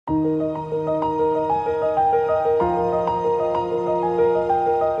Hello,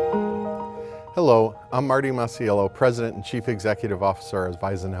 I'm Marty Massiello, President and Chief Executive Officer of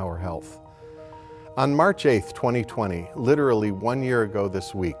Eisenhower Health. On March 8th, 2020, literally 1 year ago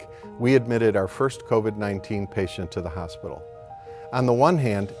this week, we admitted our first COVID-19 patient to the hospital. On the one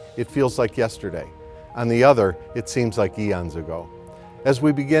hand, it feels like yesterday. On the other, it seems like eons ago. As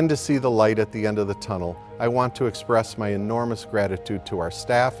we begin to see the light at the end of the tunnel, I want to express my enormous gratitude to our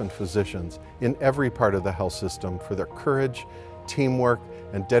staff and physicians in every part of the health system for their courage, teamwork,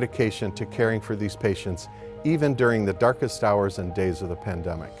 and dedication to caring for these patients, even during the darkest hours and days of the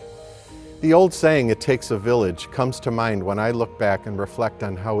pandemic. The old saying, "It takes a village," comes to mind when I look back and reflect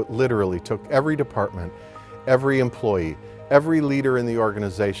on how it literally took every department, every employee, every leader in the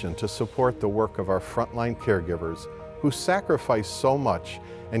organization to support the work of our frontline caregivers who sacrificed so much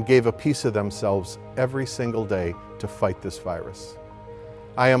and gave a piece of themselves every single day to fight this virus.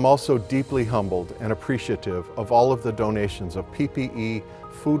 I am also deeply humbled and appreciative of all of the donations of PPE,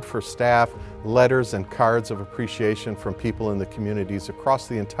 food for staff, letters and cards of appreciation from people in the communities across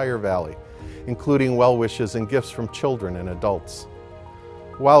the entire valley, including well wishes and gifts from children and adults.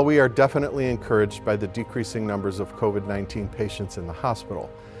 While we are definitely encouraged by the decreasing numbers of COVID-19 patients in the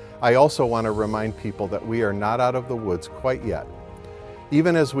hospital, I also want to remind people that we are not out of the woods quite yet.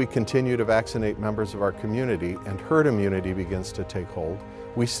 Even as we continue to vaccinate members of our community and herd immunity begins to take hold,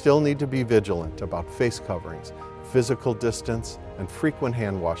 we still need to be vigilant about face coverings, physical distance, and frequent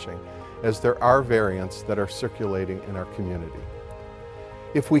hand washing, as there are variants that are circulating in our community.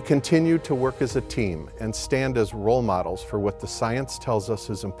 If we continue to work as a team and stand as role models for what the science tells us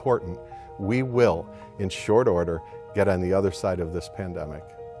is important, we will, in short order, get on the other side of this pandemic.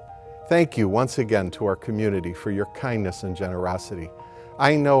 Thank you once again to our community for your kindness and generosity.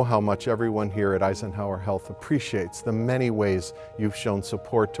 I know how much everyone here at Eisenhower Health appreciates the many ways you've shown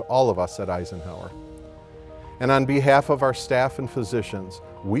support to all of us at Eisenhower. And on behalf of our staff and physicians,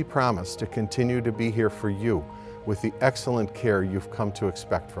 we promise to continue to be here for you with the excellent care you've come to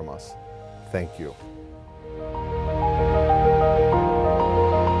expect from us. Thank you.